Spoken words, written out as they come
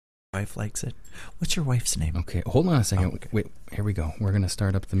Wife likes it. What's your wife's name? Okay, hold on a second. Oh, okay. Wait, here we go. We're going to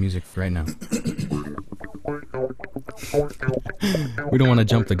start up the music right now. We don't want to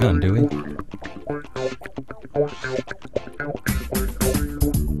jump the gun, do we?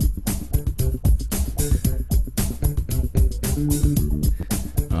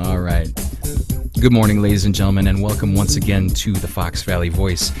 All right. Good morning, ladies and gentlemen, and welcome once again to the Fox Valley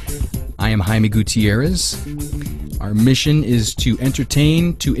Voice. I am Jaime Gutierrez. Our mission is to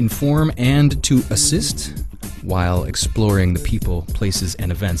entertain, to inform, and to assist while exploring the people, places,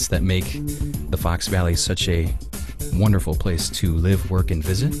 and events that make the Fox Valley such a wonderful place to live, work, and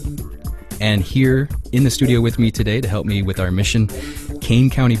visit. And here in the studio with me today to help me with our mission, Kane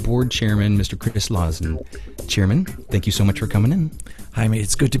County Board Chairman, Mr. Chris Lauzen. Chairman, thank you so much for coming in. Jaime,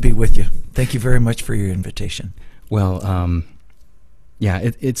 it's good to be with you. Thank you very much for your invitation. Well,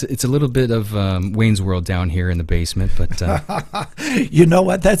 yeah, it's a little bit of Wayne's World down here in the basement, but you know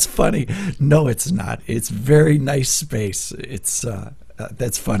what? That's funny. No, it's not. It's very nice space. It's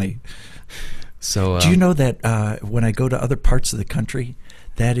that's funny. So, do you know that when I go to other parts of the country,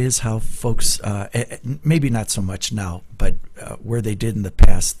 that is how folks, maybe not so much now, but where they did in the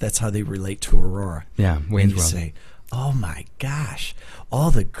past, that's how they relate to Aurora. Yeah, Wayne's World. Say, oh my gosh, all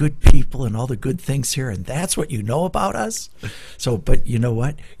the good people and all the good things here, and that's what you know about us? So, but you know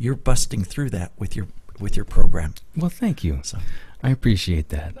what? You're busting through that with your program. Well, thank you. So, I appreciate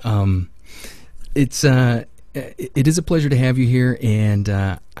that. It is a pleasure to have you here, and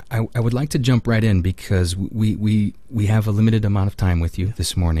I would like to jump right in because we have a limited amount of time with you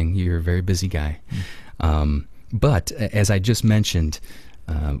this morning. You're a very busy guy. But as I just mentioned,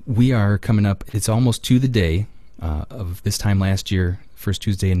 we are coming up, it's almost to the day of this time last year, first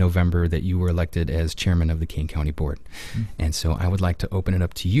Tuesday in November, that you were elected as chairman of the Kane County Board. And so I would like to open it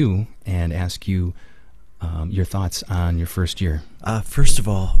up to you and ask you your thoughts on your first year. First of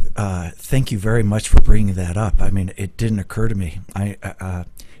all, thank you very much for bringing that up. I mean, it didn't occur to me.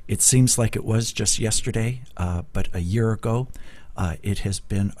 It seems like it was just yesterday, but a year ago, it has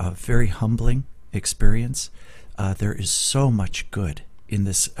been a very humbling experience. There is so much good in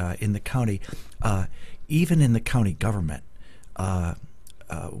this in the county, even in the county government,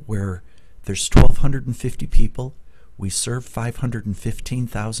 where there's 1,250 people. We serve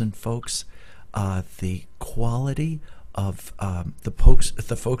 515,000 folks. The quality of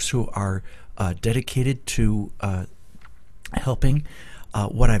the folks who are dedicated to helping,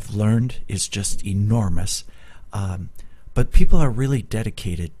 what I've learned is just enormous. But people are really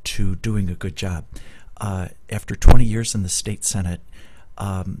dedicated to doing a good job. After 20 years in the state senate,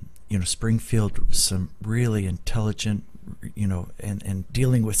 Springfield, some really intelligent, and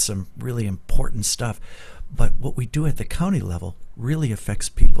dealing with some really important stuff. But what we do at the county level really affects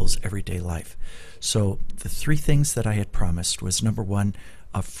people's everyday life. So the three things that I had promised was, number one,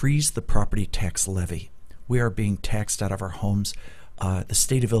 freeze the property tax levy. We are being taxed out of our homes. The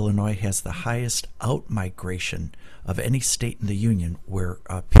state of Illinois has the highest out-migration of any state in the union, where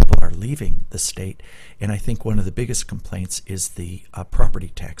people are leaving the state. And I think one of the biggest complaints is the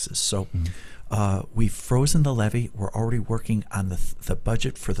property taxes. So we've frozen the levy. We're already working on the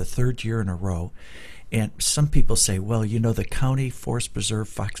budget for the third year in a row. And some people say, well, the county, Forest Preserve,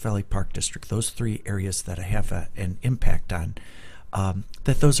 Fox Valley Park District, those three areas that I have an impact on,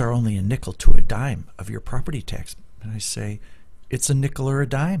 that those are only a nickel to a dime of your property tax. And I say, it's a nickel or a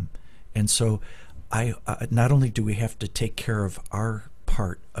dime. And so I not only do we have to take care of our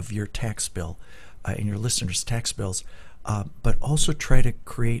part of your tax bill and your listeners' tax bills, but also try to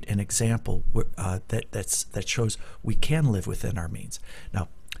create an example that shows we can live within our means. Now,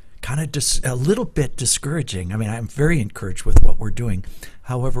 kind of a little bit discouraging. I mean, I'm very encouraged with what we're doing.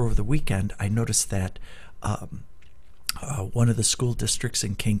 However, over the weekend, I noticed that one of the school districts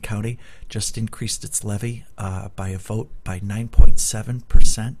in Kane County just increased its levy by a vote by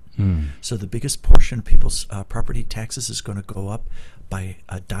 9.7%. So the biggest portion of people's property taxes is going to go up by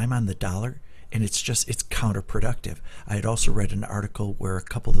a dime on the dollar. And it's counterproductive. I had also read an article where a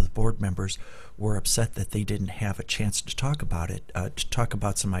couple of the board members were upset that they didn't have a chance to talk about it, to talk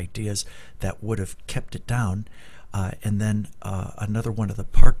about some ideas that would have kept it down. And then another one of the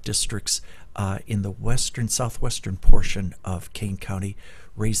park districts in the southwestern portion of Kane County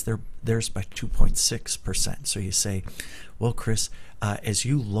raised theirs by 2.6%. So you say, well, Chris, as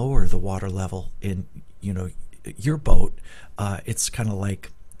you lower the water level in your boat, it's kind of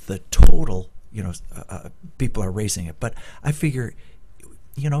like the total. People are raising it. But I figure,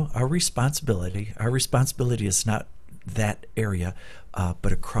 our responsibility is not that area,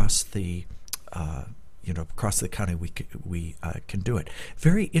 but across the county we can do it.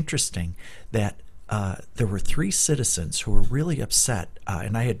 Very interesting that there were 3 citizens who were really upset,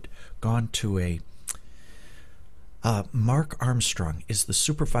 and I had gone to Mark Armstrong is the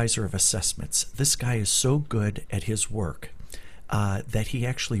supervisor of assessments. This guy is so good at his work that he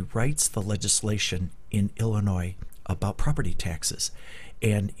actually writes the legislation in Illinois about property taxes.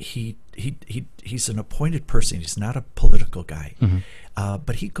 And he's an appointed person. He's not a political guy.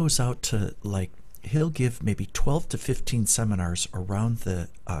 But he goes out to, he'll give maybe 12 to 15 seminars around the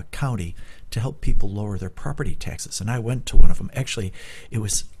county to help people lower their property taxes. And I went to one of them. Actually, it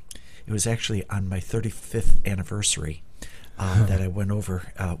was actually on my 35th anniversary that I went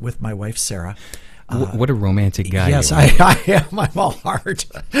over with my wife, Sarah. What a romantic guy. Yes, I am. I'm all heart.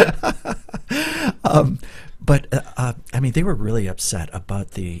 But I mean, they were really upset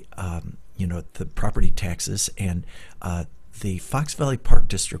about the the property taxes, and the Fox Valley Park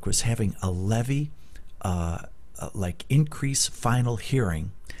District was having a levy increase final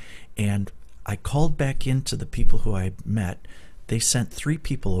hearing, and I called back into the people who I met. They sent 3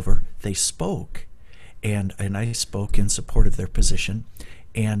 people over. They spoke, and I spoke in support of their position,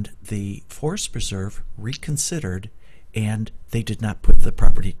 and the Forest Preserve reconsidered, and they did not put the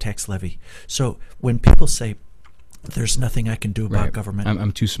property tax levy. So when people say there's nothing I can do about government,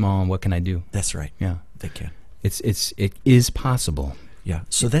 I'm too small, and what can I do? That's right. Yeah, they can. It is possible. Yeah.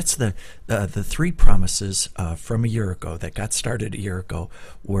 So that's the 3 promises from a year ago that got started a year ago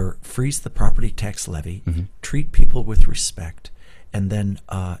were freeze the property tax levy, treat people with respect, and then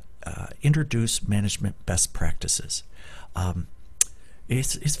introduce management best practices.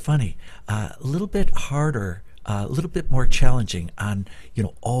 It's funny, a little bit harder, a little bit more challenging on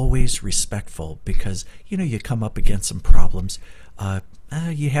always respectful, because you come up against some problems.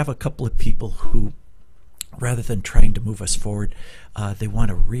 You have a couple of people who, rather than trying to move us forward, they want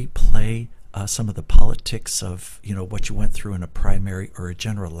to replay some of the politics of what you went through in a primary or a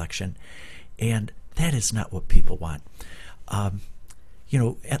general election, and that is not what people want.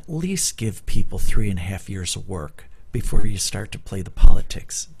 At least give people 3.5 years of work before you start to play the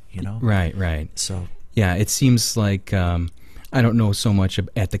politics. Right. So yeah, it seems like I don't know so much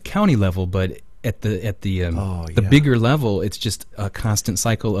at the county level, but at the bigger level, it's just a constant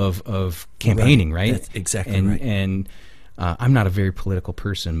cycle of campaigning, right? That's exactly right. And I'm not a very political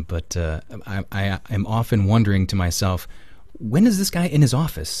person, but I am often wondering to myself, when is this guy in his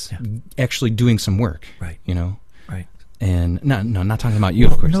office actually doing some work? Right. Right. And not talking about you,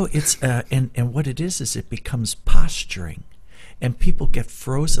 of course. No, it's and what it is it becomes posturing, and people get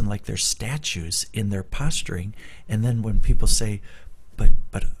frozen like they're statues in their posturing. And then when people say, "But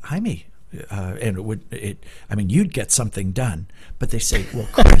Jaime," I mean, you'd get something done, but they say, "Well,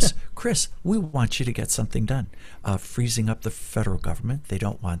 Chris, we want you to get something done." Freezing up the federal government, they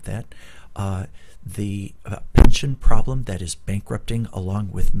don't want that. The pension problem that is bankrupting, along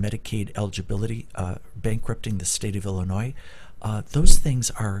with Medicaid eligibility, bankrupting the state of Illinois, those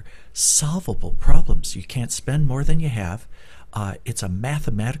things are solvable problems. You can't spend more than you have. It's a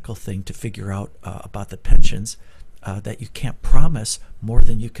mathematical thing to figure out about the pensions, that you can't promise more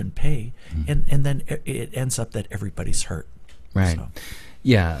than you can pay, and then it ends up that everybody's hurt. Right. So.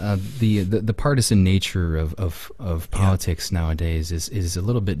 Yeah, the partisan nature of politics nowadays is a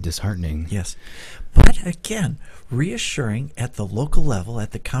little bit disheartening. Yes, but again, reassuring at the local level,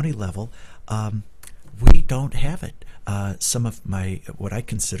 at the county level, we don't have it. Some of my, what I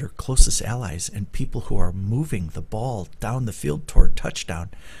consider closest allies and people who are moving the ball down the field toward touchdown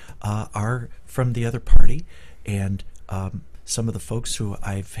are from the other party, and some of the folks who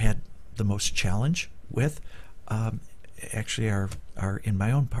I've had the most challenge with actually are in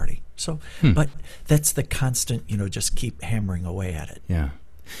my own party. So, but that's the constant, just keep hammering away at it. Yeah.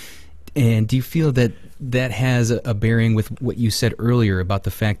 And do you feel that that has a bearing with what you said earlier about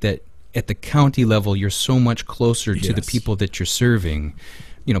the fact that at the county level you're so much closer to the people that you're serving?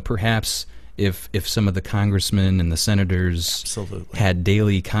 Perhaps if some of the congressmen and the senators had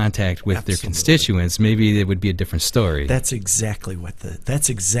daily contact with their constituents, maybe it would be a different story. That's exactly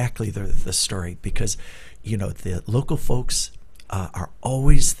the story, because the local folks are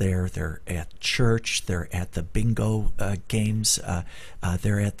always there. They're at church, they're at the bingo games,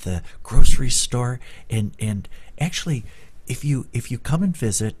 they're at the grocery store, and actually, if you come and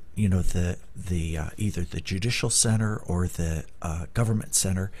visit, the either the judicial center or the government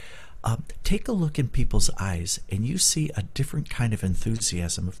center, take a look in people's eyes, and you see a different kind of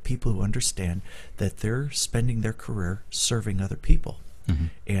enthusiasm of people who understand that they're spending their career serving other people.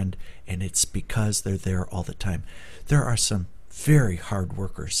 And it's because they're there all the time. There are some very hard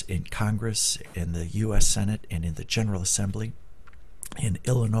workers in Congress, in the U.S. Senate, and in the General Assembly in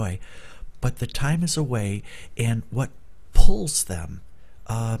Illinois, but the time is away, and what pulls them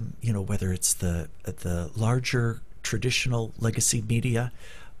whether it's the larger traditional legacy media,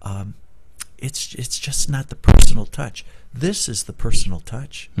 it's just not the personal touch. This is the personal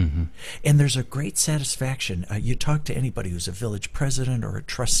touch. Mm-hmm. And there's a great satisfaction. You talk to anybody who's a village president or a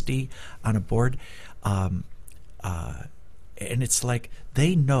trustee on a board, and it's like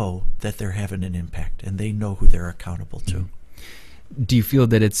they know that they're having an impact, and they know who they're accountable to. Mm-hmm. Do you feel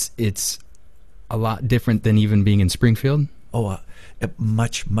that it's a lot different than even being in Springfield? Oh,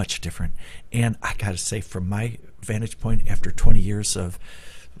 much, much different. And I got to say, from my vantage point, after 20 years of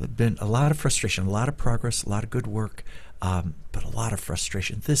been a lot of frustration, a lot of progress, a lot of good work, but a lot of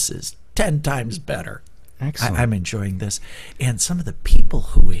frustration. This is 10 times better. Excellent. I'm enjoying this. And some of the people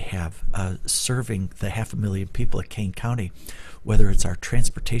who we have serving the 500,000 people at Kane County, whether it's our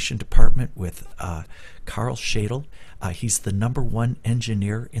transportation department with Carl Shadle. He's the #1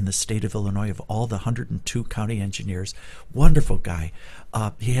 engineer in the state of Illinois of all the 102 county engineers. Wonderful guy.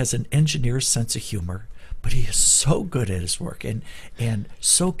 He has an engineer's sense of humor, but he is so good at his work and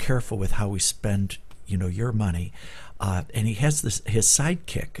so careful with how we spend your money. And he has his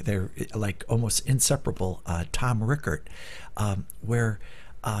sidekick. They're like almost inseparable, Tom Rickert, where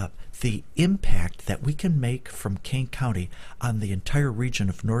the impact that we can make from Kane County on the entire region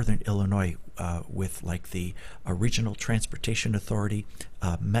of northern Illinois with like the Regional Transportation Authority,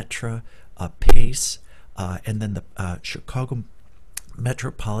 Metra, PACE, and then the Chicago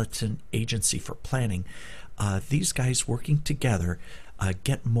Metropolitan Agency for Planning. These guys working together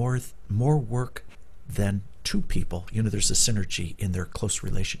get more work than two people. There's a synergy in their close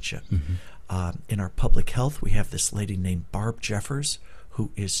relationship. Mm-hmm. In our public health, we have this lady named Barb Jeffers, who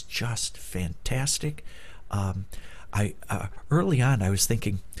is just fantastic. Early on, I was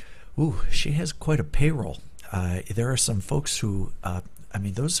thinking, ooh, she has quite a payroll. There are some folks who, I'm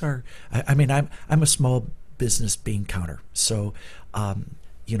a small business bean counter, so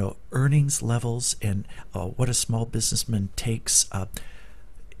earnings levels and what a small businessman takes.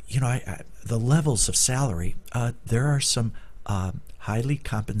 The levels of salary. There are some highly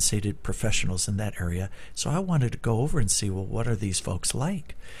compensated professionals in that area. So I wanted to go over and see, well, what are these folks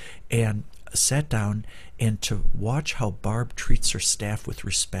like? And sat down and to watch how Barb treats her staff with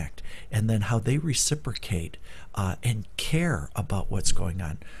respect, and then how they reciprocate and care about what's going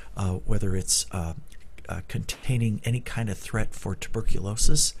on, whether it's containing any kind of threat for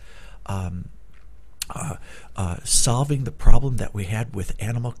tuberculosis, solving the problem that we had with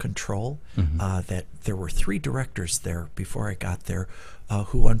animal control. Mm-hmm. That there were 3 directors there before I got there,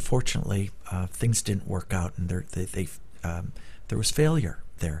 who unfortunately things didn't work out, and there was failure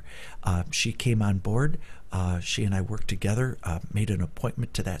there. She came on board. She and I worked together, made an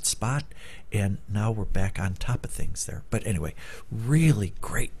appointment to that spot, and now we're back on top of things there. But anyway, really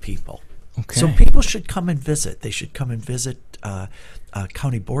great people. Okay. So people should come and visit. They should come and visit a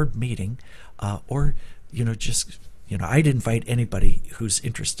county board meeting, or I'd invite anybody who's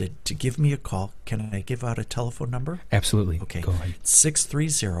interested to give me a call. Can I give out a telephone number? Absolutely. Okay. Go ahead.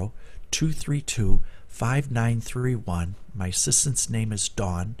 630-232-5931. My assistant's name is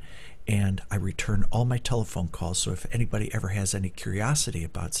Dawn, and I return all my telephone calls. So if anybody ever has any curiosity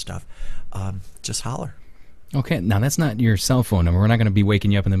about stuff, just holler. Okay, now that's not your cell phone number. We're not going to be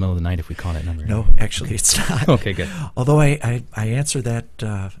waking you up in the middle of the night if we call that number. No, actually it's not. Okay, good. Although I answer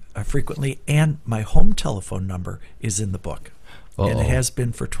that frequently, and my home telephone number is in the book. Uh-oh. And it has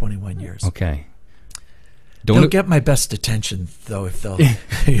been for 21 years. Okay. They'll get my best attention, though, if they'll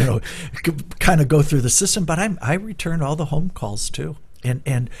kind of go through the system. But I return all the home calls, too.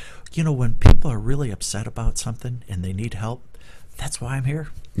 And when people are really upset about something and they need help, that's why I'm here.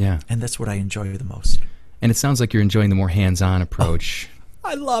 Yeah. And that's what I enjoy the most. And it sounds like you're enjoying the more hands-on approach. Oh,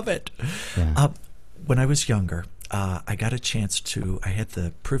 I love it. Yeah. When I was younger, I got a chance I had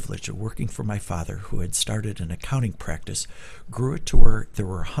the privilege of working for my father, who had started an accounting practice, grew it to where there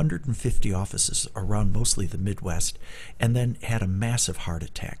were 150 offices around mostly the Midwest, and then had a massive heart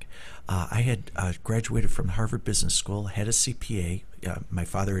attack. I had graduated from Harvard Business School, had a CPA. My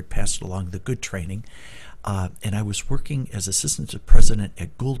father had passed along the good training. And I was working as assistant to president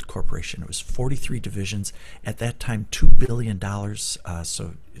at Gould Corporation. It was 43 divisions. At that time, $2 billion.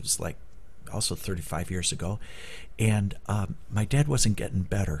 So it was like also 35 years ago. And my dad wasn't getting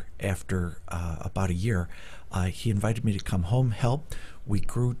better after about a year. He invited me to come home, help.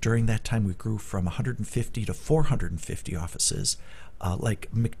 During that time, we grew from 150 to 450 offices,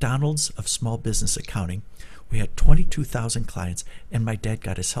 like McDonald's of small business accounting. We had 22,000 clients, and my dad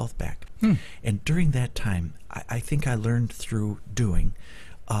got his health back. And during that time, I think I learned through doing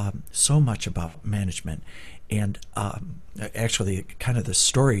so much about management. And actually, kind of the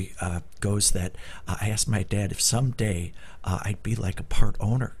story goes that I asked my dad if someday I'd be like a part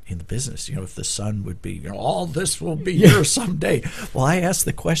owner in the business. If the son would be, all this will be yours someday. Well, I asked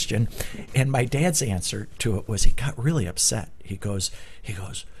the question, and my dad's answer to it was he got really upset. He goes,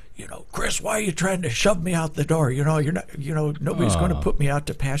 Chris, why are you trying to shove me out the door? You're not, nobody's going to put me out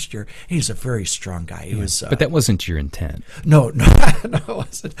to pasture. He's a very strong guy. He was, but that wasn't your intent. No, it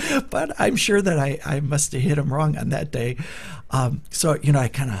wasn't. But I'm sure that I must have hit him wrong on that day. So, I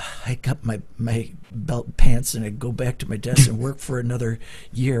kind of hike up my belt pants and I'd go back to my desk and work for another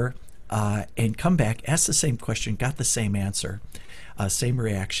year and come back, ask the same question, got the same answer, same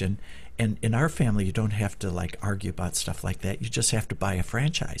reaction. And in our family, you don't have to argue about stuff like that. You just have to buy a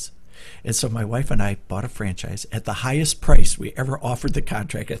franchise. And so my wife and I bought a franchise at the highest price we ever offered the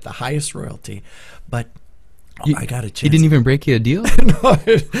contract, at the highest royalty. But I got a chance. He didn't even break you a deal? No,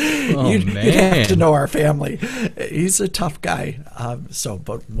 man. You'd have to know our family. He's a tough guy.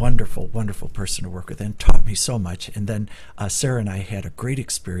 But wonderful, wonderful person to work with, and taught me so much. And then Sarah and I had a great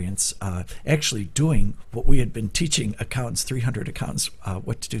experience actually doing what we had been teaching accountants, 300 accountants,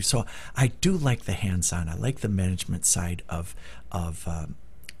 what to do. So I do like the hands-on. I like the management side of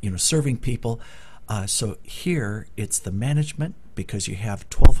serving people. So here it's the management, because you have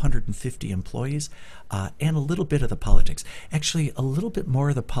 1,250 employees, and a little bit of the politics. Actually, a little bit more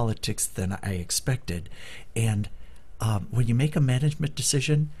of the politics than I expected. And when you make a management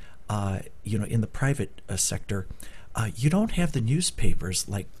decision, in the private sector, you don't have the newspapers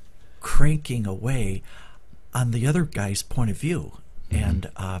cranking away on the other guy's point of view. And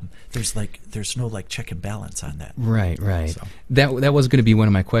there's no check and balance on that. Right. So. That was going to be one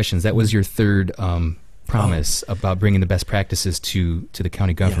of my questions. That was your third promise about bringing the best practices to the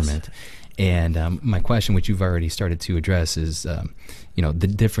county government. Yes. And my question, which you've already started to address, is the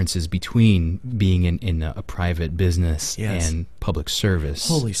differences between being in a private business and public service.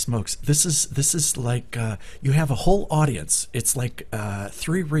 Holy smokes! This is like you have a whole audience. It's like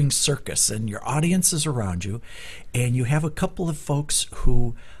three-ring circus, and your audience is around you, and you have a couple of folks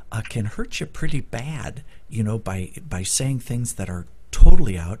who can hurt you pretty bad, by saying things that are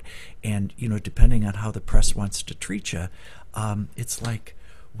totally out, and depending on how the press wants to treat you, it's like,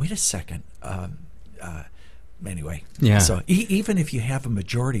 wait a second. Anyway, so even if you have a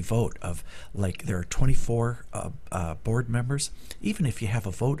majority vote of there are 24 board members, even if you have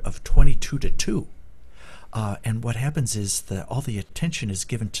a vote of 22-2, and what happens is that all the attention is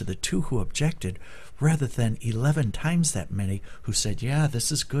given to the 2 who objected, rather than 11 times that many who said, yeah,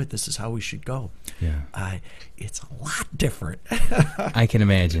 this is good, this is how we should go. It's a lot different. I can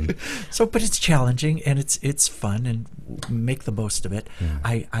imagine. But it's challenging, and it's fun, and make the most of it.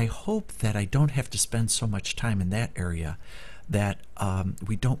 I hope that I don't have to spend so much time in that area that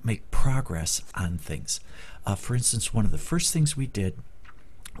we don't make progress on things. For instance, one of the first things we did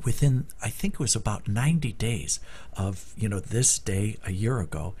within, I think it was about 90 days of this day a year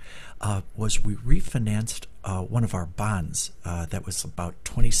ago, was we refinanced one of our bonds that was about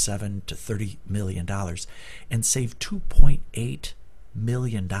 $27 to $30 million, and saved $2.8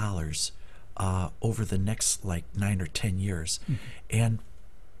 million over the next 9 or 10 years. And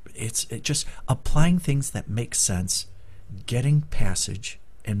it's just applying things that make sense, getting passage,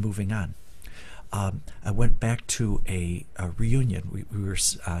 and moving on. I went back to a reunion. We were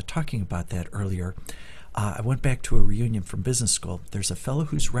talking about that earlier. I went back to a reunion from business school. There's a fellow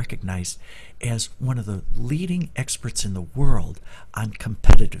who's recognized as one of the leading experts in the world on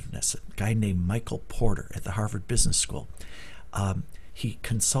competitiveness, a guy named Michael Porter at the Harvard Business School. He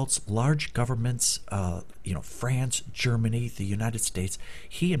consults large governments, France, Germany, the United States.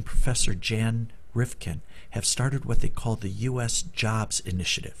 He and Professor Jan Rifkin have started what they call the U.S. Jobs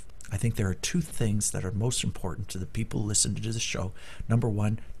Initiative. I think there are 2 things that are most important to the people who listen to this show. Number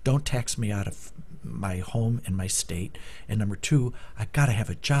 1, don't tax me out of my home and my state. And number 2, I've got to have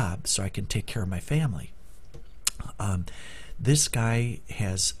a job so I can take care of my family. This guy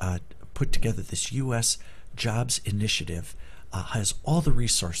has put together this U.S. Jobs Initiative, has all the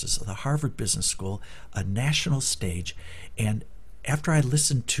resources of the Harvard Business School, a national stage. And after I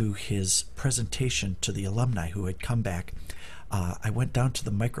listened to his presentation to the alumni who had come back, I went down to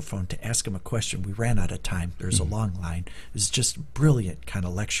the microphone to ask him a question. We ran out of time. There's a long line. It was just brilliant kind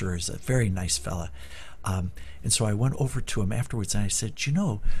of lecturer. He's a very nice fella. And so I went over to him afterwards and I said,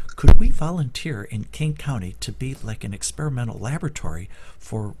 could we volunteer in Kane County to be like an experimental laboratory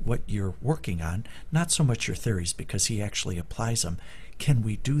for what you're working on? Not so much your theories, because he actually applies them. can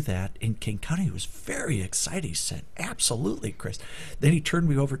we do that in Kane County? He was very excited. He said, absolutely, Chris. Then he turned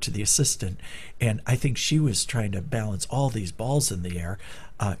me over to the assistant, and I think she was trying to balance all these balls in the air.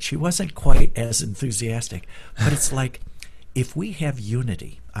 She wasn't quite as enthusiastic, but it's like, if we have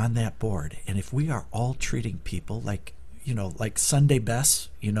unity on that board, and if we are all treating people like, like Sunday best,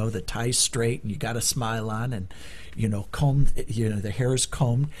 the tie's straight and you got a smile on, and, combed, the hair is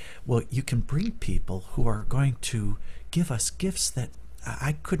combed, well, you can bring people who are going to give us gifts that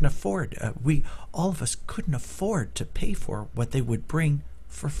I couldn't afford. All of us couldn't afford to pay for what they would bring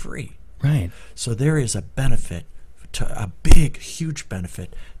for free. Right. So there is a benefit, a big, huge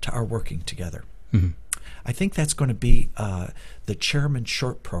benefit to our working together. Mm-hmm. I think that's going to be the Chairman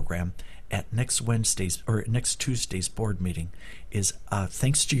Short program at next Tuesday's board meeting. Is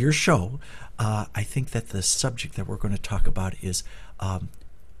thanks to your show, I think that the subject that we're going to talk about is the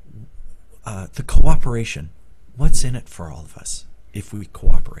cooperation. What's in it for all of us if we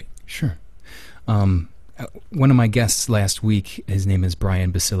cooperate? Sure. One of my guests last week, his name is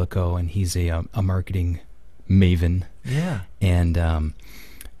Brian Basilico, and he's a marketing maven. Yeah. And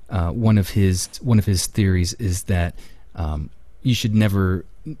one of his theories is that you should never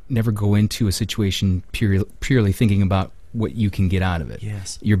go into a situation purely thinking about what you can get out of it.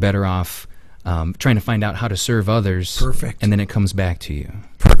 Yes. You're better off trying to find out how to serve others. Perfect. And then it comes back to you.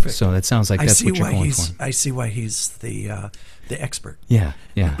 Perfect. So that sounds like that's what you're going for. I see why he's the expert. Yeah.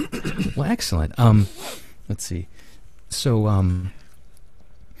 Well, excellent. Let's see. So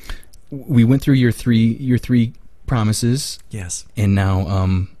we went through your three promises. Yes. And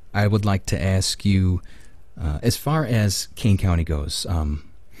now I would like to ask you, as far as Kane County goes,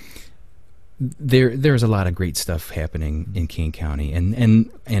 there's a lot of great stuff happening in Kane County,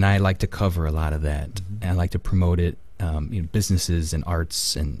 and I like to cover a lot of that. Mm-hmm. I like to promote it, businesses and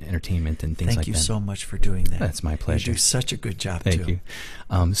arts and entertainment and things like that. Thank you so much for doing that. That's my pleasure. You do such a good job, Thank too.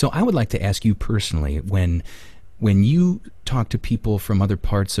 you. So I would like to ask you personally, when you talk to people from other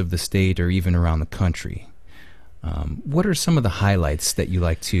parts of the state or even around the country, what are some of the highlights that you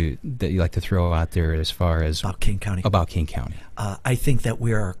like to throw out there as far as about Kane County? I think that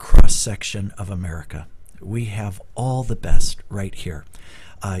we are a cross section of America. We have all the best right here.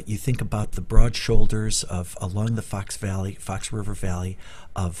 You think about the broad shoulders along the Fox River Valley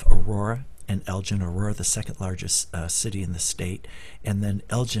of Aurora and Elgin. Aurora, the second largest city in the state, and then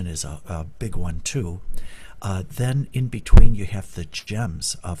Elgin is a big one too. Then in between you have the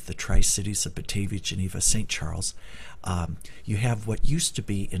gems of the Tri-Cities of Batavia, Geneva, St. Charles. You have what used to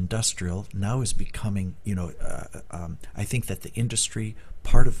be industrial, now is becoming, I think that the industry,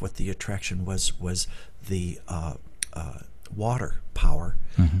 part of what the attraction was the water power.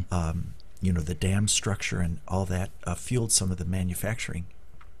 Mm-hmm. The dam structure and all that fueled some of the manufacturing.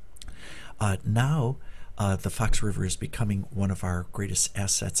 Now the Fox River is becoming one of our greatest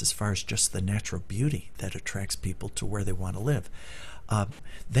assets as far as just the natural beauty that attracts people to where they want to live.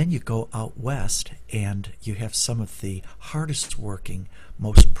 Then you go out west and you have some of the hardest working,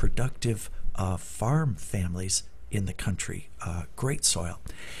 most productive farm families in the country, great soil.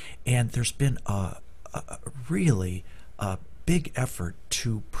 And there's been a really big effort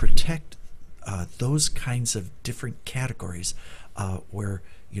to protect those kinds of different categories where,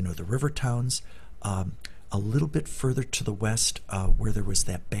 the river towns, a little bit further to the west where there was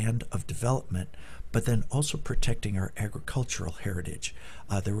that band of development, but then also protecting our agricultural heritage.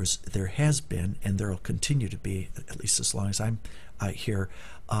 There has been, and there will continue to be, at least as long as I'm here,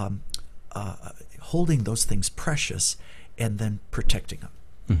 holding those things precious and then protecting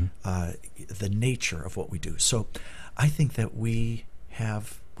them, the nature of what we do. So I think that we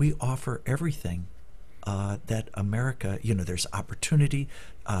offer everything that America, there's opportunity,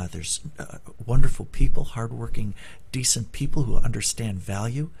 there's wonderful people, hardworking, decent people who understand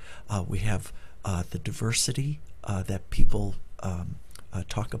value. We have the diversity that people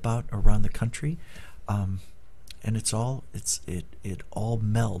talk about around the country, and it all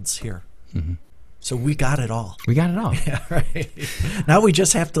melds here. Mm-hmm. So we got it all. We got it all. Yeah, right. Now we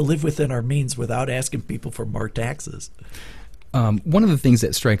just have to live within our means without asking people for more taxes. One of the things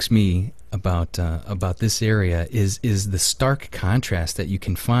that strikes me about this area is the stark contrast that you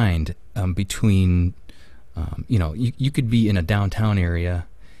can find between, you could be in a downtown area,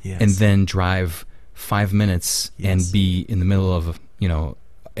 yes, and then drive 5 minutes, yes, and be in the middle of,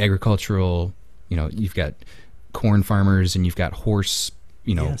 agricultural, you've got corn farmers and you've got horse,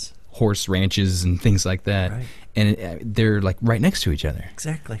 yes, horse ranches and things like that, right, and they're like right next to each other.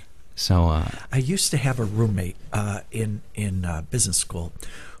 Exactly. So I used to have a roommate in business school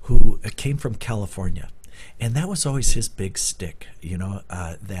who came from California, And that was always his big stick, and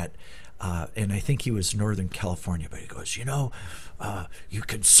I think he was Northern California, but he goes, you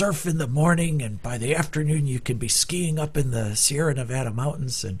can surf in the morning, and by the afternoon you can be skiing up in the Sierra Nevada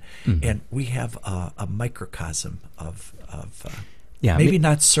mountains, and we have a microcosm of maybe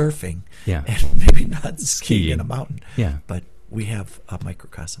not surfing, and maybe not skiing in a mountain, but we have a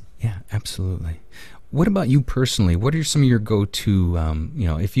microcosm. Yeah, absolutely. What about you personally? What are some of your go-to,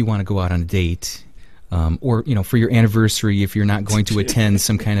 if you want to go out on a date, or for your anniversary, if you're not going to attend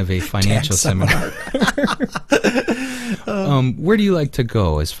some kind of a financial seminar? Where do you like to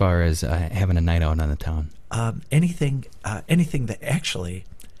go as far as having a night out on the town? Anything that actually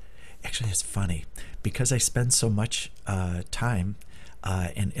is funny, because I spend so much time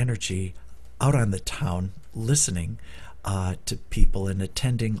and energy out on the town listening to people and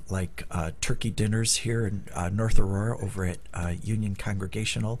attending turkey dinners here in North Aurora over at Union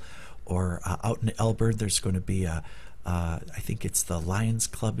Congregational, or out in Elbert there's going to be I think it's the Lions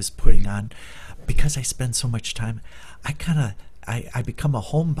Club is putting on. Because I spend so much time, I become a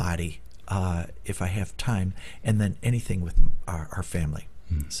homebody if I have time, and then anything with our family.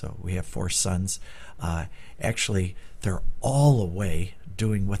 So we have 4 sons. Actually, they're all away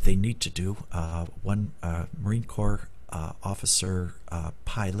doing what they need to do. One Marine Corps officer,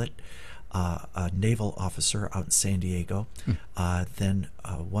 pilot, a naval officer out in San Diego, then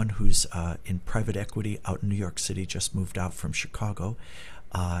one who's in private equity out in New York City, just moved out from Chicago,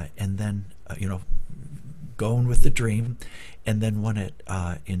 and then going with the dream, and then one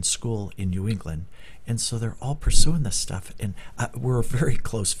in school in New England. And so they're all pursuing this stuff, and we're a very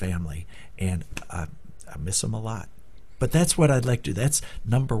close family, and I miss them a lot. But that's what I'd like to do. That's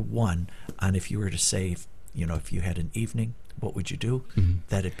number one on if you were to say, if you had an evening, what would you do?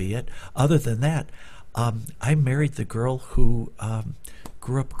 That'd be it. Other than that, I married the girl who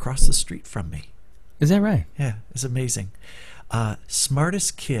grew up across the street from me. Is that right? Yeah, it's amazing.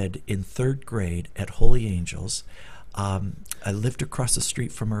 Smartest kid in 3rd grade at Holy Angels. I lived across the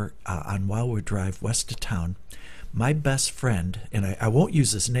street from her on Wildwood Drive, west of town. My best friend, and I won't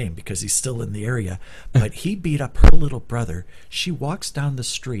use his name because he's still in the area, but he beat up her little brother. She walks down the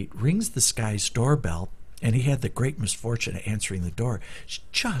street, rings this guy's doorbell, and he had the great misfortune of answering the door. She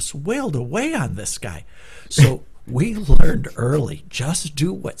just wailed away on this guy. So we learned early, just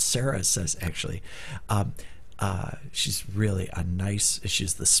do what Sarah says, actually. She's really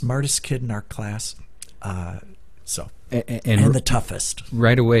she's the smartest kid in our class. And the toughest.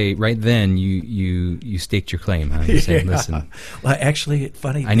 Right away, right then, you staked your claim. Huh? You said, listen. Well, actually,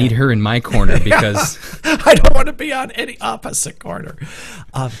 funny. I need her in my corner because I don't want to be on any opposite corner.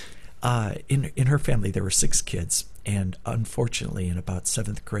 In her family, there were 6 kids, and unfortunately, in about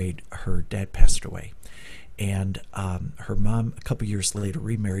 7th grade, her dad passed away. And her mom, a couple years later,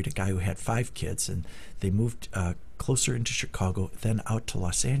 remarried a guy who had 5 kids, and they moved closer into Chicago, then out to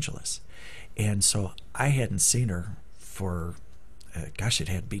Los Angeles. And so I hadn't seen her for, it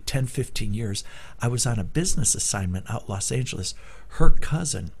had to be 10, 15 years. I was on a business assignment out in Los Angeles. Her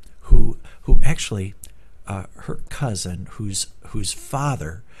cousin, whose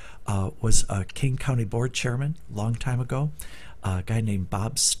father was a Kane County board chairman a long time ago, a guy named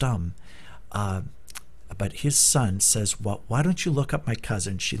Bob Stum. But his son says, well, why don't you look up my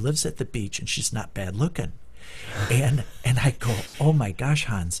cousin? She lives at the beach and she's not bad looking. And I go, oh my gosh,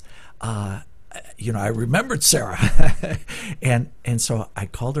 Hans, I remembered Sarah. and so I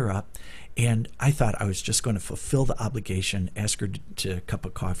called her up, and I thought I was just going to fulfill the obligation, ask her to a cup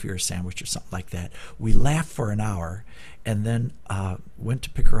of coffee or a sandwich or something like that. We laughed for an hour, and then went to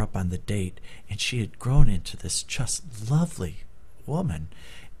pick her up on the date, and she had grown into this just lovely woman.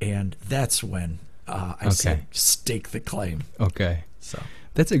 And that's when I said, stake the claim. Okay. So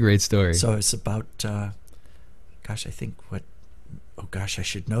that's a great story. So it's about, I think I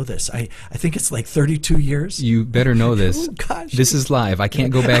should know this. I think it's like 32 years. You better know this. Oh, gosh. This is live. I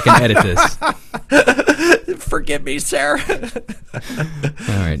can't go back and edit this. Forgive me, Sarah. All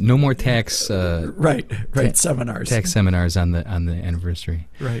right. No more tax. Right. Seminars. Tax seminars on the anniversary.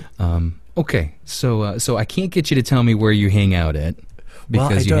 Right. Okay. So I can't get you to tell me where you hang out at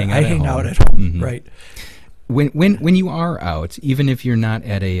because I hang out at home. Mm-hmm. Right. When you are out, even if you're not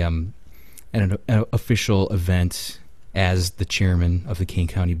at an official event as the chairman of the Kane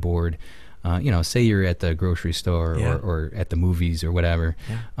County Board, say you're at the grocery store or at the movies or whatever,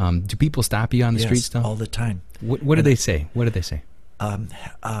 do people stop you on the street still? All the time. What do they say? What do they say?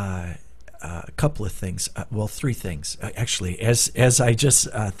 A couple of things. 3 things. Actually, as I just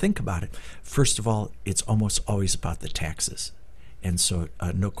think about it, first of all, it's almost always about the taxes. And so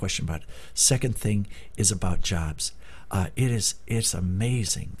no question about it. Second thing is about jobs. It's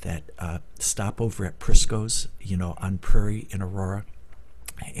amazing that stopover at Prisco's, on Prairie in Aurora,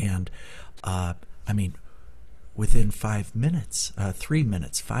 and I mean, within 5 minutes, 3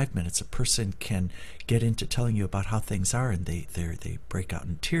 minutes, 5 minutes, a person can get into telling you about how things are, and they break out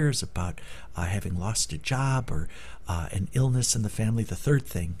in tears about having lost a job or an illness in the family. The third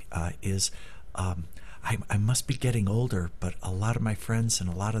thing is I must be getting older, but a lot of my friends and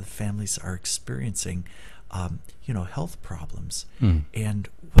a lot of the families are experiencing health problems. And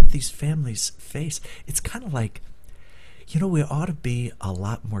what these families face, it's kind of like, we ought to be a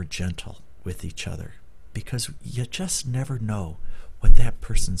lot more gentle with each other, because you just never know what that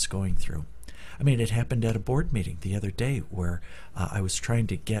person's going through. I mean, it happened at a board meeting the other day where I was trying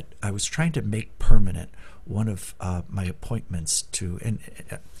to make permanent one of my appointments to, and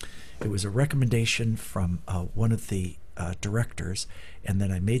it was a recommendation from one of the directors, and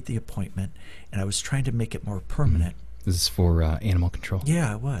then I made the appointment, and I was trying to make it more permanent. This is for animal control.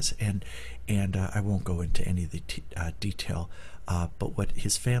 Yeah, it was, and I won't go into any of the detail. But what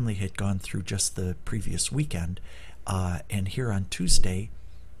his family had gone through just the previous weekend, and here on Tuesday,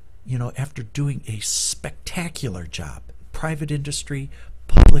 after doing a spectacular job, private industry,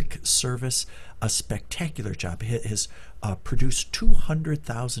 public service, a spectacular job, has produced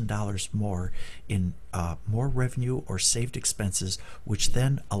 $200,000 more in more revenue or saved expenses, which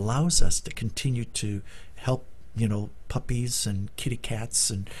then allows us to continue to help puppies and kitty cats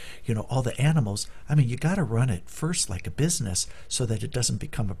and all the animals. I mean, you got to run it first like a business so that it doesn't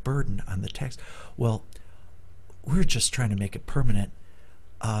become a burden on the tax. Well, we're just trying to make it permanent.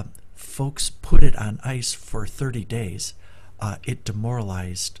 Folks put it on ice for 30 days. It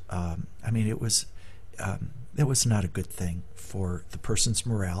demoralized. It was not a good thing for the person's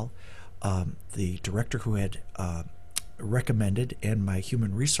morale. The director who had recommended, and my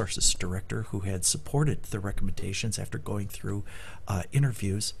human resources director who had supported the recommendations after going through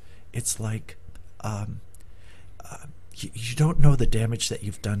interviews, it's like you don't know the damage that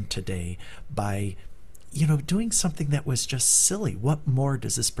you've done today by doing something that was just silly. What more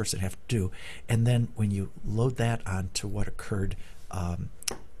does this person have to do? And then when you load that onto what occurred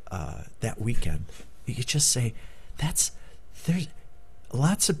that weekend, you just say, there's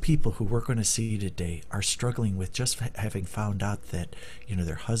lots of people who we're going to see today are struggling with just having found out that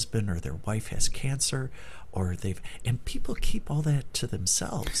their husband or their wife has cancer, or and people keep all that to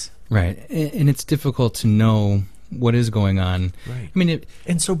themselves. Right, and it's difficult to know what is going on. Right. I mean,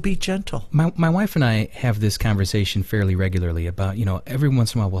 and so be gentle. My wife and I have this conversation fairly regularly about, every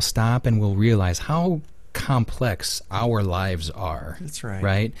once in a while we'll stop and we'll realize how complex our lives are. That's right.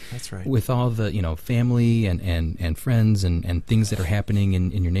 Right? That's right. With all the, family and friends and things that are happening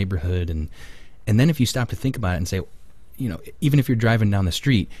in your neighborhood. And then if you stop to think about it and say, even if you're driving down the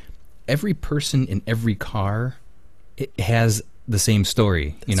street, every person in every car, it has the same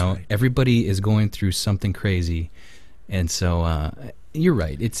story. That's right. Everybody is going through something crazy. And so you're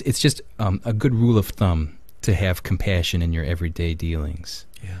right. It's just a good rule of thumb to have compassion in your everyday dealings.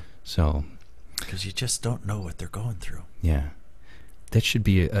 Yeah. So, because you just don't know what they're going through. Yeah, that should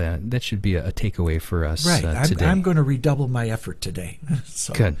be a takeaway for us today. I'm going to redouble my effort today.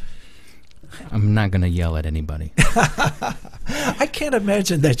 So. Good. I'm not going to yell at anybody. I can't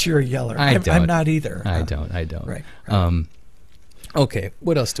imagine that you're a yeller. I'm not either. I don't. Right. Okay.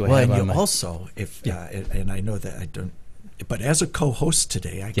 What else do I have? Well, and you also, and I know that I don't, but as a co-host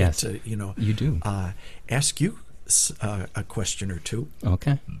today, I get to you do ask you a question or two.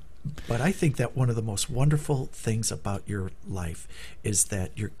 Okay. But I think that one of the most wonderful things about your life is that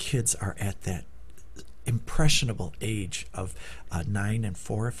your kids are at that impressionable age of 9 and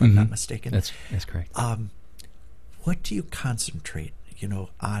 4, if I'm not mistaken. That's correct. What do you concentrate,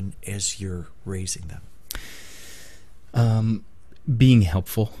 on as you're raising them? Being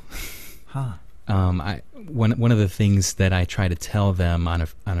helpful. Huh. One of the things that I try to tell them on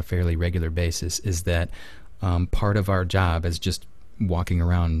a fairly regular basis is that part of our job as just walking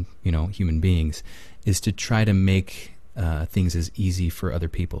around, human beings, is to try to make things as easy for other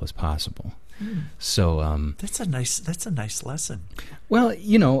people as possible. So that's a nice lesson. Well,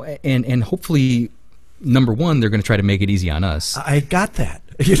 and hopefully, number one, they're going to try to make it easy on us. I got that.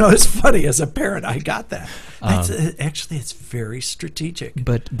 It's funny, as a parent, I got that. Actually, it's very strategic.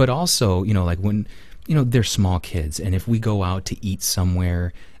 But also, like when they're small kids, and if we go out to eat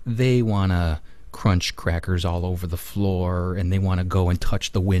somewhere, they want to crunch crackers all over the floor, and they want to go and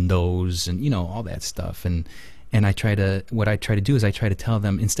touch the windows, and all that stuff. And what I try to do is I try to tell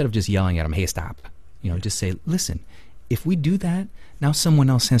them, instead of just yelling at them, hey, stop, just say, listen, if we do that, now someone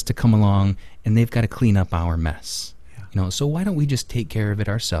else has to come along and they've got to clean up our mess. So why don't we just take care of it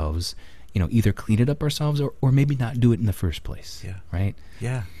ourselves? either clean it up ourselves or maybe not do it in the first place. Yeah. Right?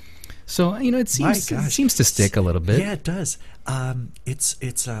 Yeah. So, it seems to stick a little bit. Yeah, it does.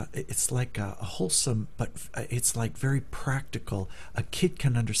 It's like a wholesome, but it's like very practical. A kid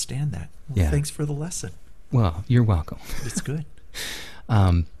can understand that. Well, Yeah. Thanks for the lesson. Well, you're welcome. It's good.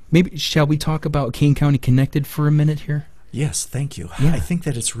 Maybe shall we talk about Kane County Connected for a minute here? Yes, thank you. Yeah. I think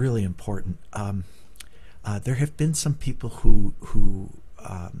that it's really important. There have been some people who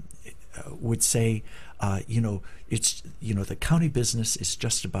would say, it's the county business is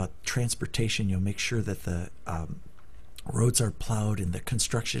just about transportation. Make sure that the roads are plowed and the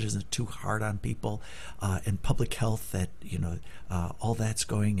construction isn't too hard on people, and public health, that all that's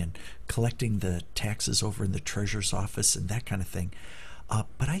going, and collecting the taxes over in the treasurer's office and that kind of thing.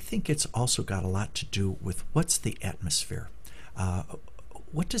 But I think it's also got a lot to do with what's the atmosphere.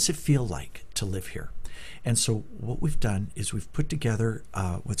 What does it feel like to live here? And so what we've done is we've put together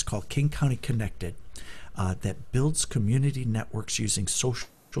what's called Kane County Connected, that builds community networks using social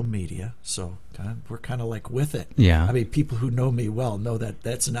media. So we're kind of like with it. Yeah. I mean, people who know me well know that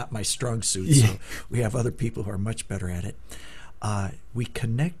that's not my strong suit. So we have other people who are much better at it. We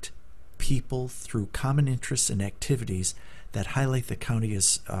connect people through common interests and activities that highlight the county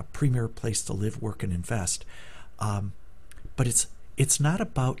as a premier place to live, work, and invest. But it's not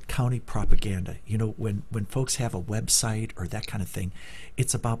about county propaganda. When folks have a website or that kind of thing,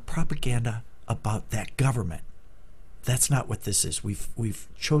 it's about propaganda about that government. That's not what this is. We've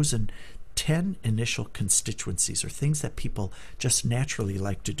chosen 10 initial constituencies, or things that people just naturally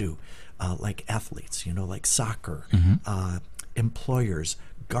like to do, like athletes, like soccer, employers,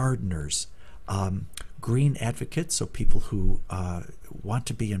 gardeners, green advocates, so people who want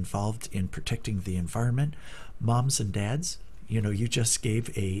to be involved in protecting the environment, moms and dads. You just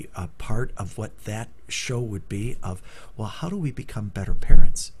gave a part of what that show would be of, well, how do we become better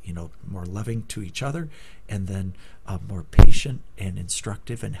parents? More loving to each other, and then more patient and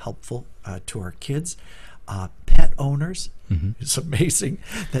instructive and helpful to our kids. Pet owners. It's amazing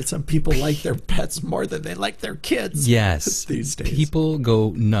that some people like their pets more than they like their kids. Yes. These days. People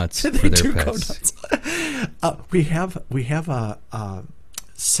go nuts They for their do pets. go nuts. We have a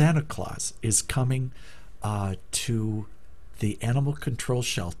Santa Claus is coming to the animal control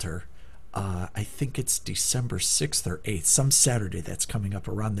shelter. I think it's December 6th or 8th, some Saturday that's coming up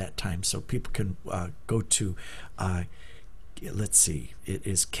around that time. So people can go to, let's see, it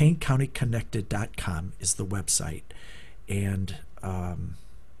is kanecountyconnected.com is the website. And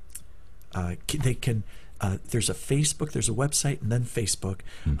they can, there's a Facebook, there's a website, and then Facebook.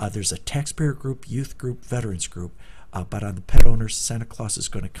 There's a taxpayer group, youth group, veterans group. But on the pet owners, Santa Claus is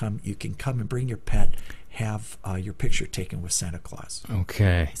going to come. You can come and bring your pet, have your picture taken with Santa Claus.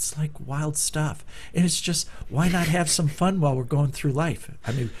 Okay. It's like wild stuff. And it's just, why not have some fun while we're going through life?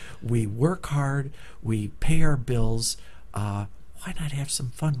 I mean, we work hard, we pay our bills. Why not have some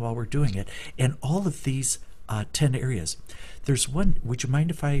fun while we're doing it? And all of these 10 areas. There's one, would you mind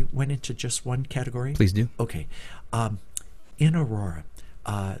if I went into just one category? Please do. Okay. In Aurora,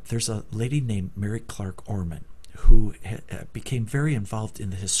 there's a lady named Mary Clark Orman who became very involved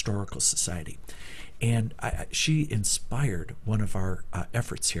in the Historical Society. And she inspired one of our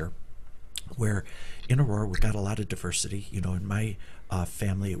efforts here, where in Aurora we got a lot of diversity. In my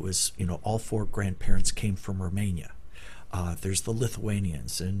family, it was, all 4 grandparents came from Romania. There's the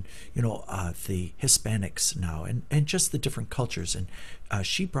Lithuanians and, the Hispanics now, and just the different cultures. And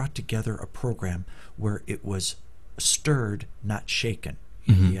she brought together a program where it was stirred, not shaken.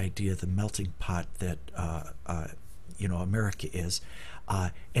 The idea of the melting pot that, America is,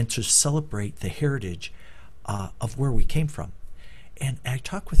 and to celebrate the heritage of where we came from. And I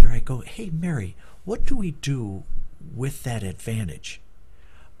talk with her, I go, hey, Mary, what do we do with that advantage?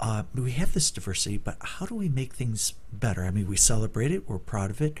 We have this diversity, but how do we make things better? I mean, we celebrate it, we're proud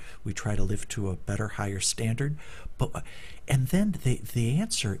of it, we try to live to a better, higher standard. And then the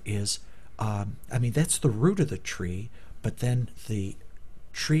answer is, that's the root of the tree, but then the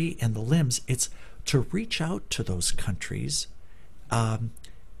tree and the limbs, it's to reach out to those countries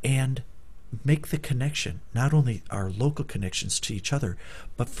and make the connection, not only our local connections to each other,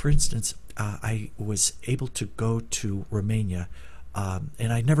 but for instance, I was able to go to Romania,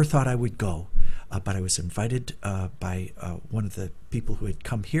 and I never thought I would go, but I was invited by one of the people who had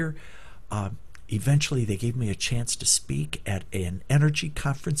come here. Eventually, they gave me a chance to speak at an energy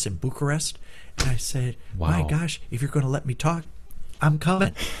conference in Bucharest, and I said, wow. My gosh, if you're going to let me talk, I'm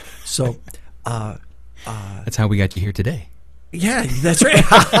coming. So that's how we got you here today. Yeah, that's right.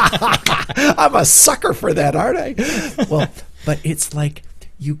 I'm a sucker for that, aren't I? Well, but it's like,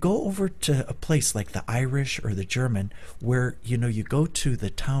 you go over to a place like the Irish or the German, where you go to the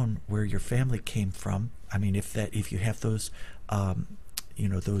town where your family came from. I mean, if you have those,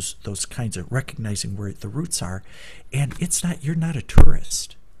 those kinds of recognizing where the roots are, and you're not a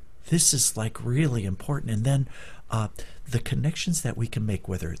tourist. This is like really important. And then the connections that we can make,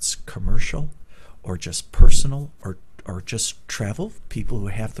 whether it's commercial or just personal or just travel, people who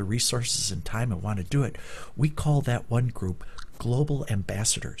have the resources and time and want to do it, we call that one group global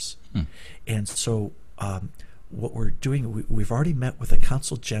ambassadors. And so what we're doing, we've already met with the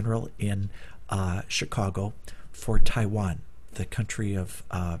Consul General in Chicago for Taiwan, the country of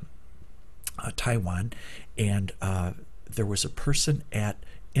Taiwan, and there was a person at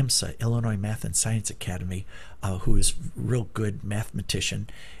IMSA, Illinois Math and Science Academy, who is a real good mathematician,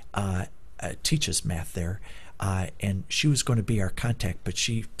 teaches math there, and she was going to be our contact, but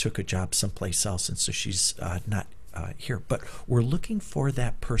she took a job someplace else, and so she's not here. But we're looking for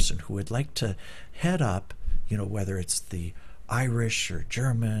that person who would like to head up, whether it's the Irish or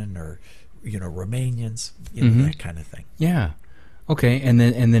German or Romanians, that kind of thing. Yeah. Okay, and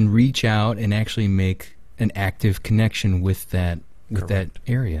then reach out and actually make an active connection with that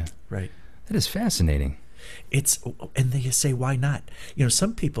area. Right. That is fascinating. And they say, why not?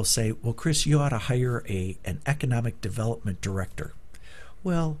 Some people say, well, Chris, you ought to hire an economic development director.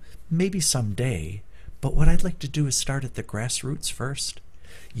 Well, maybe someday, but what I'd like to do is start at the grassroots first.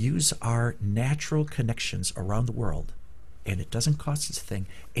 Use our natural connections around the world, and it doesn't cost us a thing,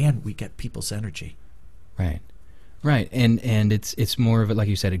 and we get people's energy. Right, and it's more of a, like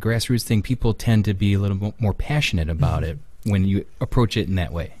you said, a grassroots thing. People tend to be a little more passionate about it when you approach it in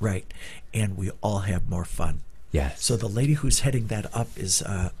that way. Right, and we all have more fun. Yes. So the lady who's heading that up is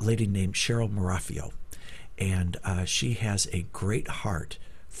a lady named Cheryl Marafio, and she has a great heart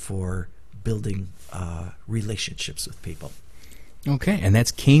for building relationships with people. Okay, and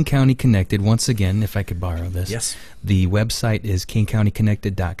that's Kane County Connected. Once again, if I could borrow this. Yes. The website is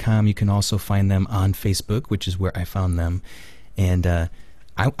kanecountyconnected.com. You can also find them on Facebook, which is where I found them. And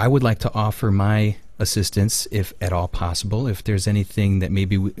I would like to offer my assistance, if at all possible, if there's anything that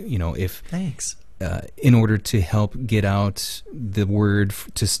maybe, if... Thanks. In order to help get out the word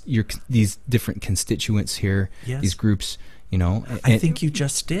to these different constituents here, yes. These groups, I think you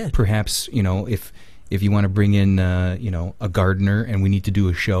just did. Perhaps, if you want to bring in, a gardener, and we need to do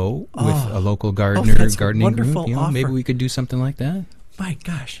a show with a local gardener, that's gardening a wonderful group, offer. Maybe we could do something like that. My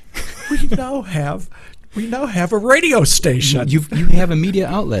gosh, we now have a radio station. You have a media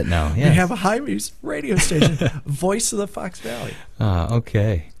outlet now. Yes. We have a Jaime's radio station, Voice of the Fox Valley.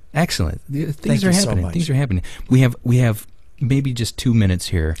 Okay, excellent. Things are happening. So much. Things are happening. We have maybe just 2 minutes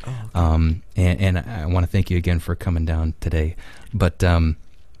here, okay. And I want to thank you again for coming down today. But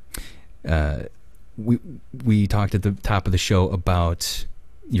we talked at the top of the show about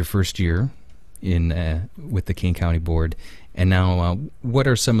your first year in with the Kane County Board, and now what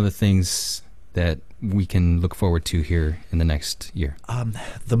are some of the things that we can look forward to here in the next year?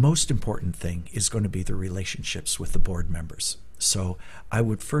 The most important thing is going to be the relationships with the board members. So I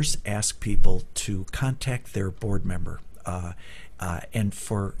would first ask people to contact their board member. And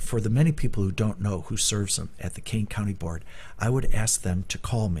for the many people who don't know who serves them at the Kane County Board, I would ask them to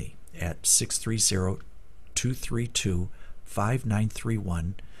call me at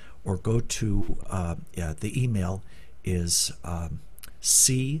 630-232-5931, or go to the email is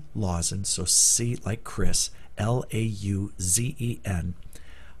C Lauzen, so C like Chris, Lauzen,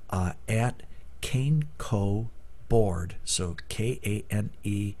 at Kaneco Board, so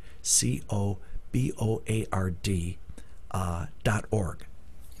KANECOBOARD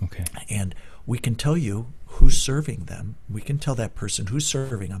Okay. And we can tell you who's serving them. We can tell that person who's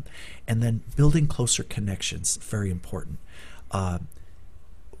serving them, and then building closer connections, very important. How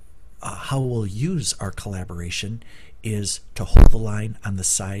we'll use our collaboration is to hold the line on the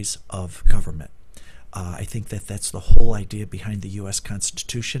size of government. I think that's the whole idea behind the U.S.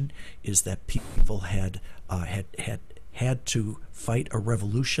 Constitution, is that people had to fight a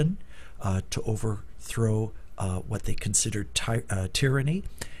revolution to overthrow what they considered tyranny,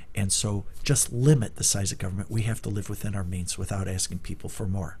 and so just limit the size of government. We have to live within our means without asking people for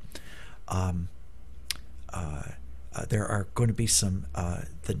more. There are going to be some.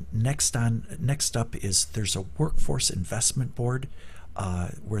 The next up is there's a workforce investment board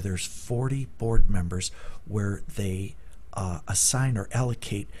where there's 40 board members, where they assign or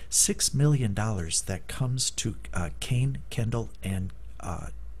allocate $6 million that comes to Kane, Kendall, and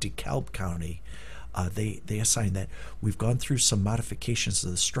DeKalb County. They assign that. We've gone through some modifications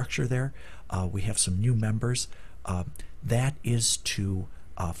of the structure there. We have some new members. That is to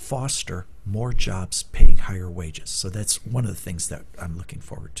foster more jobs paying higher wages. So that's one of the things that I'm looking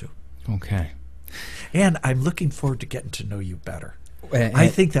forward to. Okay. And I'm looking forward to getting to know you better. I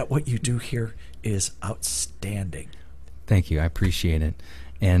think that what you do here is outstanding. Thank you. I appreciate it.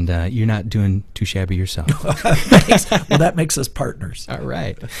 And you're not doing too shabby yourself. Well, that makes us partners. All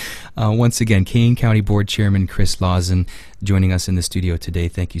right. Once again, Kane County Board Chairman Chris Lauzen joining us in the studio today.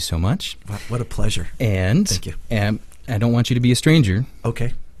 Thank you so much. What a pleasure. And thank you. I don't want you to be a stranger.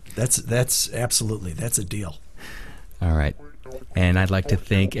 Okay. That's absolutely, that's a deal. All right. And I'd like to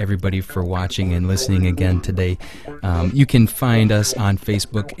thank everybody for watching and listening again today. You can find us on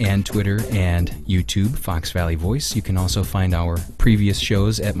Facebook and Twitter and YouTube, Fox Valley Voice. You can also find our previous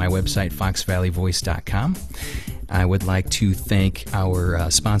shows at my website, foxvalleyvoice.com. I would like to thank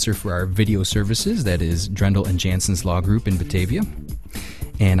our sponsor for our video services, that is Drendel and Jansen's Law Group in Batavia.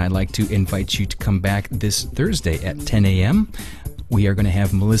 And I'd like to invite you to come back this Thursday at 10 a.m. We are going to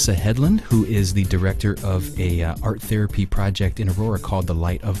have Melissa Headland, who is the director of a art therapy project in Aurora called The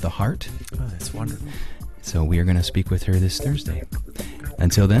Light of the Heart. Oh, that's wonderful. So we are going to speak with her this Thursday.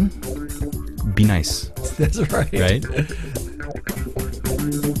 Until then, be nice. That's right. Right?